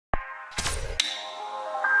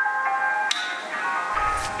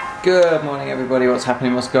Good morning everybody, what's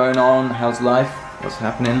happening, what's going on, how's life, what's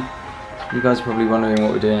happening? You guys are probably wondering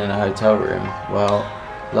what we're doing in a hotel room. Well,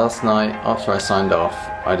 last night after I signed off,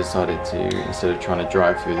 I decided to, instead of trying to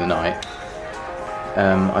drive through the night,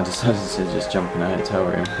 I decided to just jump in a hotel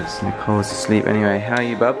room because Nicole's asleep anyway. How are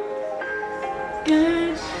you, bub?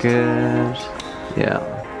 Good. Good. Yeah.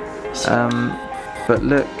 But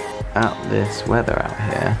look at this weather out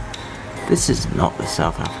here. This is not the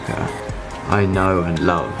South Africa I know and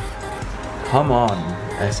love. Come on,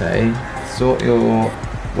 SA, sort your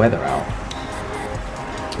weather out.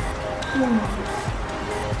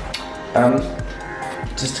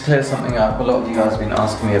 Just to clear something up, a lot of you guys have been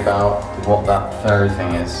asking me about what that furry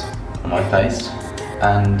thing is on my face.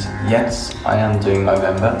 And yes, I am doing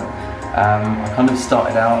November. I kind of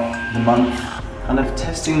started out the month kind of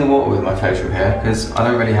testing the water with my facial hair because I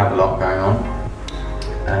don't really have a lot going on.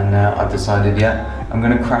 And I've decided, yeah, I'm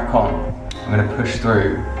going to crack on. I'm going to push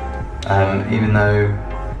through, even though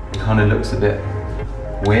it kind of looks a bit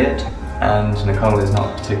weird and Nicole is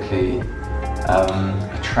not particularly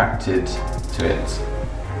attracted to it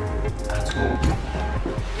at all.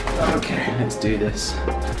 Okay, let's do this.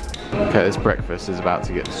 Okay, this breakfast is about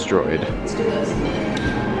to get destroyed. Let's do this.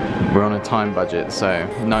 We're on a time budget, so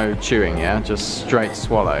no chewing, yeah? Just straight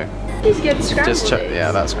swallow. Please get scrambled. Just check,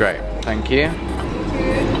 yeah, that's great. Thank you.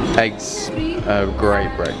 Eggs, a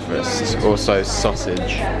great breakfast. Also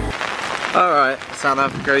sausage. Alright, South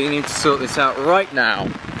Africa, you need to sort this out right now.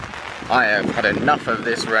 I have had enough of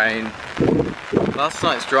this rain. Last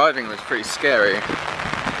night's driving was pretty scary.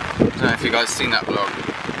 I don't know if you guys seen that vlog.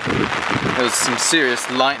 There was some serious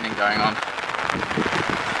lightning going on.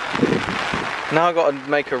 Now I've got to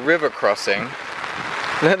make a river crossing.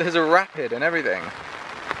 There's a rapid and everything.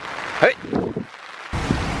 Hey!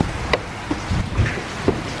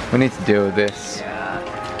 We need to deal with this.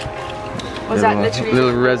 Yeah. Was that literally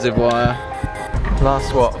little reservoir?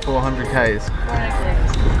 Last what? 400 Ks. 400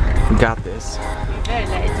 Ks. We got this. Very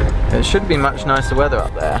late. It should be much nicer weather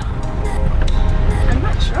up there. I'm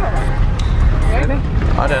not sure. Maybe.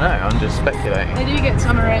 I don't know. I'm just speculating. They do get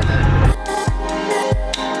summer rain.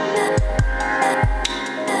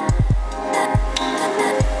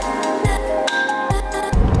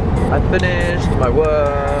 I finished my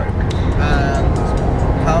work, and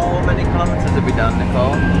how many kilometers have we done,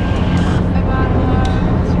 Nicole? About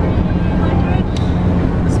 300.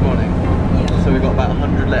 This morning? Yeah. So we've got about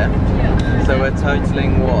 100 left. Yeah. So we're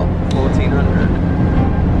totaling what? 1,400?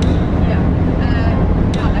 Yeah.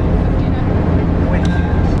 Like 1,500. Wicked.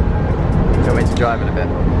 Do you want me to drive in a bit?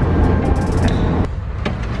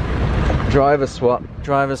 Okay. Driver swap,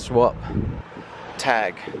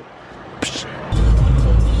 tag.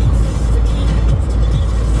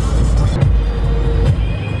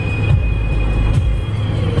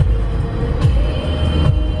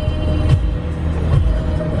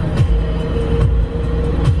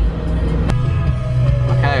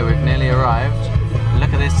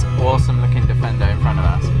 Awesome looking Defender in front of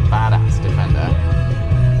us. Badass Defender.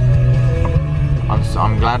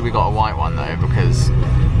 I'm glad we got a white one though, because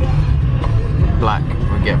black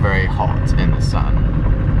would get very hot in the sun.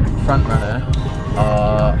 Frontrunner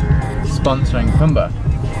are sponsoring Pumba,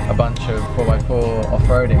 a bunch of 4x4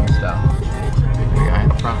 off-roading stuff. There we go,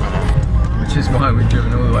 Frontrunner. Which is why we've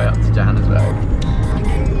driven all the way up to Johannesburg.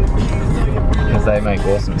 Because they make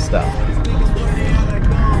awesome stuff.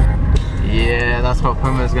 Yeah, that's what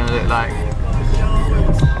Pumba's gonna look like.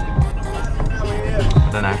 I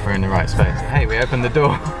don't know if we're in the right space. Hey, we opened the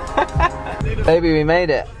door. Baby, we made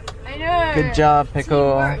it. I know. Good job,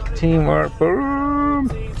 Pickle. Teamwork. Boom.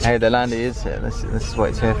 Hey, the Landy is here. This is what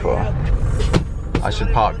it's here for. I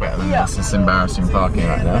should park better than this. It's embarrassing parking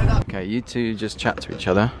right now. Okay, you two just chat to each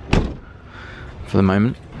other for the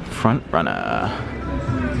moment. Front runner.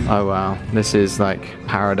 Oh wow, this is like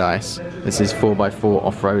paradise. This is 4x4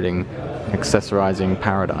 off-roading, accessorizing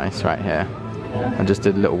paradise right here. I just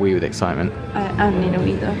did a little wee with excitement. I need a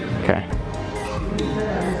wee though. Okay.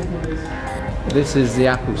 This is the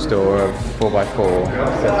Apple store of 4x4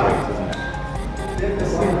 accessories, isn't it? This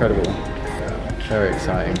is incredible. Very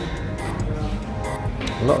exciting.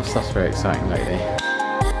 A lot of stuff's very exciting lately.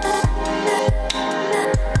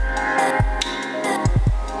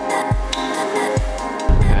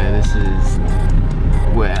 Okay, this is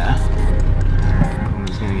where I'm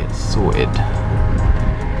just gonna get sorted.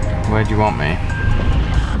 Where do you want me?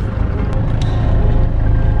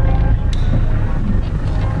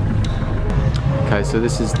 Okay, so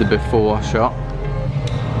this is the before shot,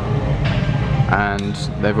 and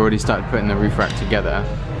they've already started putting the roof rack together.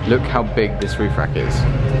 Look how big this roof rack is.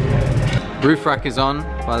 Roof rack is on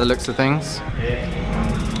by the looks of things.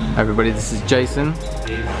 Everybody, this is Jason.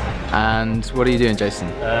 And what are you doing, Jason?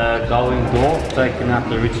 Going door, taking out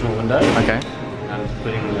the original window. Okay. And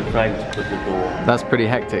putting in the frame to put the door. That's pretty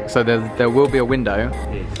hectic. So there will be a window.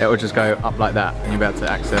 Yes. It will just go up like that and you'll be able to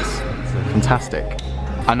access. Fantastic.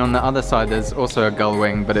 And on the other side there's also a gull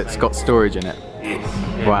wing, but it's got storage in it.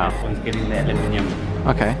 Yes. Wow. That one's getting the aluminium.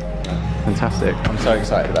 Okay. Fantastic. I'm so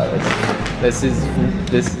excited about this.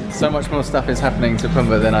 There's so much more stuff is happening to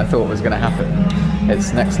Pumba than I thought was going to happen.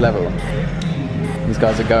 It's next level. These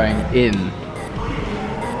guys are going in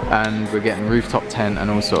and we're getting rooftop tent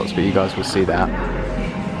and all sorts, but you guys will see that.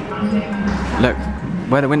 Look,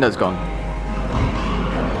 where the window's gone.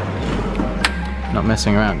 Not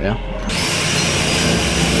messing around, yeah?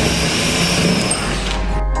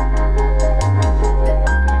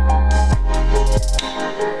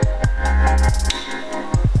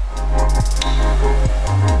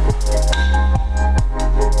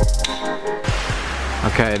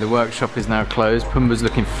 Okay, the workshop is now closed. Pumba's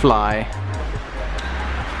looking fly.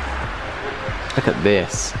 Look at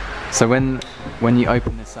this. So when you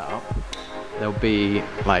open this up, there'll be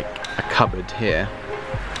like a cupboard here.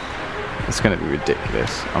 It's going to be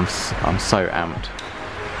ridiculous. I'm so amped.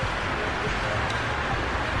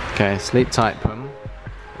 Okay, sleep tight, Pum.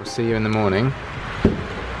 We'll see you in the morning.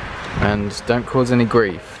 And don't cause any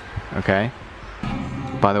grief, okay?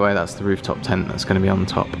 By the way, that's the rooftop tent that's going to be on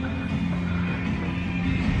top.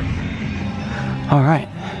 Alright.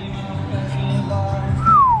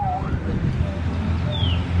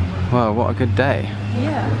 Wow, what a good day.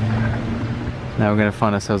 Yeah. Now we're going to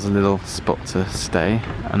find ourselves a little spot to stay,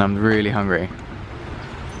 and I'm really hungry.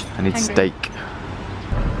 I need steak.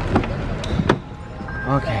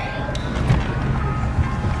 Okay.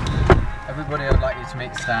 Everybody, I'd like you to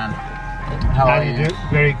meet Stan. How are you?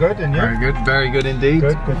 Very good, and you? Very good indeed.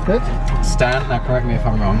 Good. Stan, now correct me if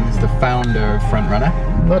I'm wrong, is the founder of Frontrunner.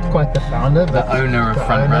 Not quite the founder, but the owner of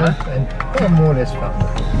Frontrunner. And more or less founder.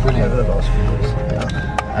 Brilliant. Over the last few years.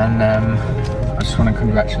 Yeah. And I just want to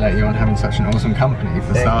congratulate you on having such an awesome company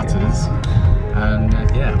for starters. And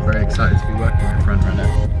yeah, I'm very excited to be working with Frontrunner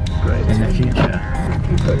in the future.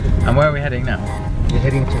 Good. And where are we heading now? We're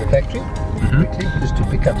heading to the factory quickly, just to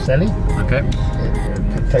pick up Sally. Okay.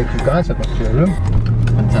 Take you guys, I've got you a room.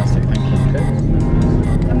 Fantastic, thank you. Okay.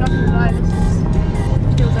 I'm not gonna lie,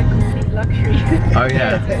 this feels like complete luxury. Oh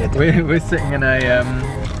yeah, we're sitting in a,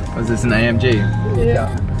 was this an AMG?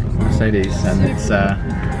 Yeah. Mercedes, and it's,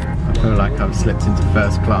 I feel like I've slipped into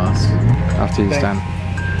first class. After you, Stan.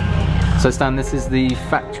 So Stan, this is the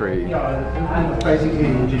factory. Basically,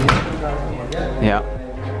 engineer. Yeah.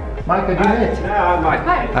 Mike, are you there?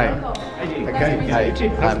 Hey. Okay. Hey,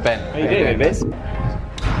 I'm Ben. How you doing, Ben?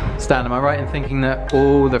 Stan, am I right in thinking that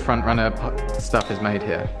all the Frontrunner stuff is made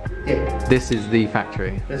here? Yeah. This is the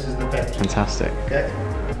factory. This is the factory. Fantastic. Okay.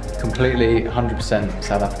 Completely 100%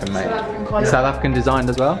 South African made. South African designed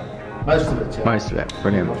as well? Most of it, yeah. Most of it.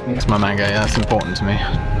 Brilliant. It's my mango, yeah, that's important to me.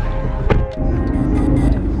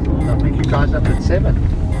 I'll pick you guys up at 7.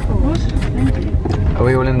 Are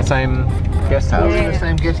we all in the same guest house? In the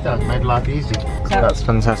same guest house, made life easy. That's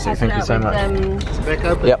fantastic, thank you so much. It's back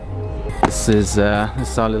open. Yep. This is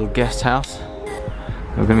our little guest house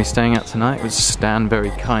we're going to be staying at tonight, which Stan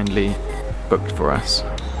very kindly booked for us.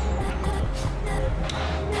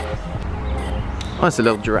 Oh, it's a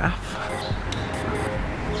little giraffe.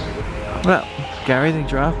 What up, Gary the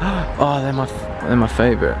giraffe? Oh, they're my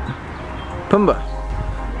favourite. Pumba.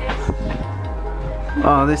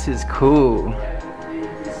 Oh, this is cool.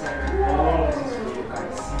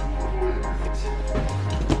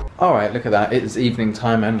 Alright, look at that. It's evening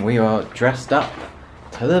time and we are dressed up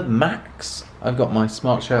to the max. I've got my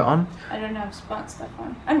smart shirt on. I don't have smart stuff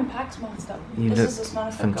on. I don't pack smart stuff. You this look is the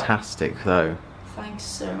smartest fantastic though. Thanks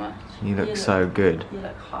so much. You look so good. You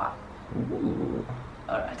look hot.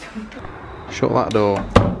 Alright. Shut that door.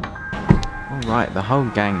 Alright, the whole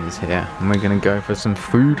gang is here and we're going to go for some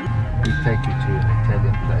food. We take you to an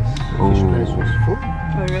Italian place. Ooh. This place was full.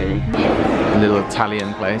 Oh really? A little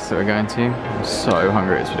Italian place that we're going to. I'm so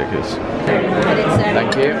hungry, it's ridiculous.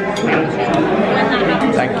 Thank you.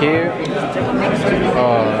 Thank you.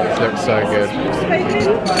 Oh, this looks so good.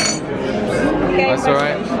 That's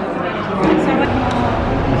alright.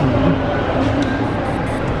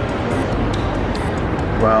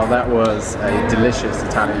 Well, that was a delicious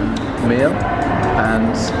Italian meal,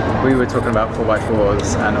 and we were talking about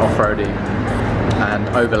 4x4s and off-roading and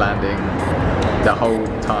overlanding the whole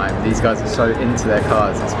time. These guys are so into their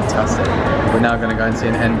cars, it's fantastic. We're now going to go and see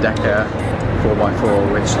an Endeavour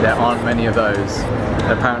 4x4, which there aren't many of those.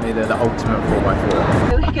 And apparently they're the ultimate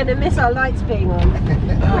 4x4. We're going to miss our lights being on.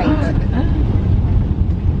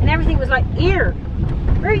 And everything was like, here,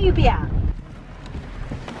 where you be at?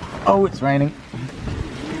 Oh, it's raining.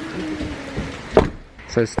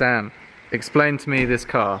 So Stan, explain to me this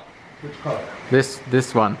car. Which car? This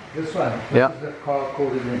one. This one. Yeah. This is a car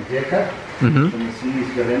called an Endeca. Mm-hmm. From the series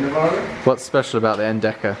Galendewagen. What's special about the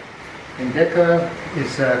Endeca? Endeca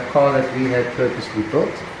is a car that we had purposely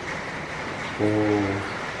built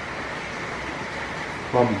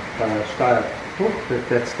from Steyr. At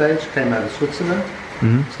that stage came out of Switzerland.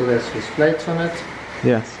 Mm-hmm. So there's Swiss plates on it.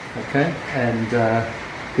 Yes. Okay, and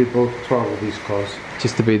we built 12 of these cars.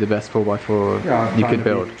 Just to be the best 4x4 Yeah, you could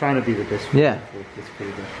build. Trying to be the best. Yeah. Let's put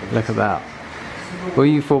it that way. Look at that. All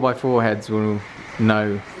you 4x4 heads will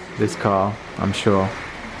know this car, I'm sure.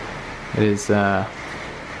 It is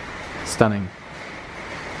stunning.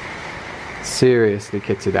 Seriously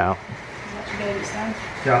kitted out.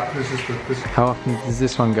 Yeah, this is this. How often does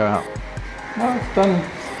this one go out? No, it's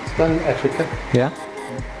done in Africa. Yeah?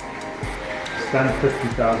 It's done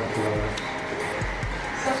 50,000 kilometers.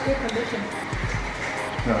 Such good condition.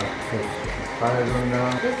 No, tires on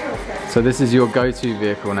now. So this is your go-to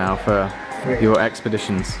vehicle now for your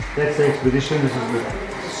expeditions. That's the expedition. This is the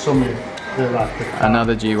summit. The car.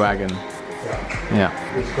 Another G-Wagon. Yeah. Yeah.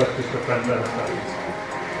 It's got just the front leather stuff.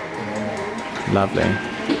 Lovely.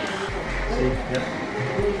 See? Yep.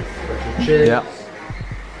 Got your chairs. Yeah.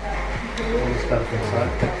 All the stuff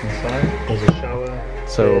inside. There's a shower.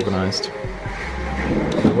 So organised.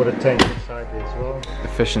 The water tank inside there as well.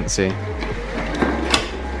 Efficiency.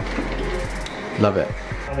 Love it.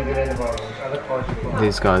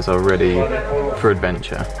 These guys are ready for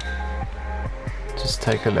adventure. Just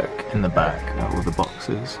take a look in the back at all the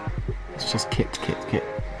boxes. It's just kit. It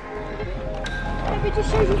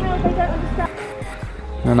just shows you how they don't understand.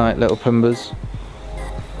 Good night, little Pumbas.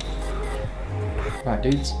 Right,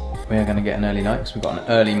 dudes, we are going to get an early night because we've got an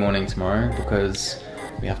early morning tomorrow because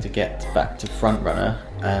we have to get back to Front Runner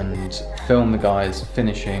and film the guys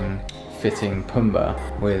fitting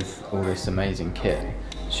Pumba with all this amazing kit.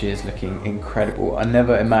 She is looking incredible. I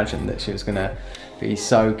never imagined that she was going to be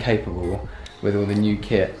so capable with all the new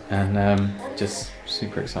kit, and just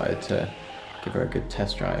super excited to give her a good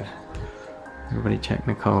test drive. Everybody check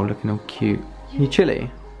Nicole, looking all cute. You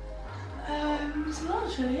chilly? It's a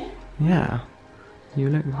lot chilly. Yeah. You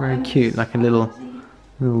look very cute, like a little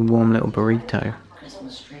warm little burrito.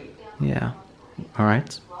 Christmas tree. Yeah.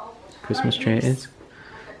 Alright. Christmas tree it is.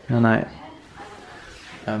 And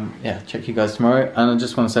yeah, check you guys tomorrow. And I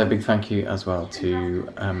just want to say a big thank you as well to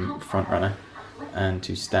Front Runner and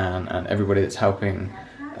to Stan and everybody that's helping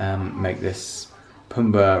make this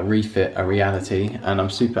Pumba refit a reality. And I'm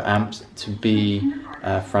super amped to be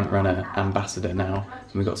Front Runner ambassador now.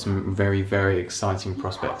 And we've got some very, very exciting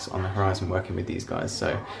prospects on the horizon working with these guys.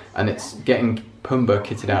 So, and it's getting Pumba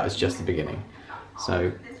kitted out is just the beginning.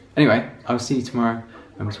 So anyway, I'll see you tomorrow.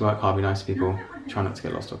 Remember to work hard, be nice to people, try not to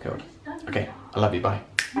get lost or killed. Okay, I love you, bye.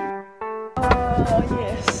 Oh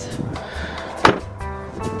yes.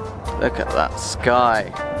 Look at that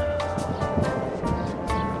sky.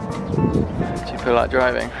 Do you feel like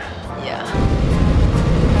driving? Yeah.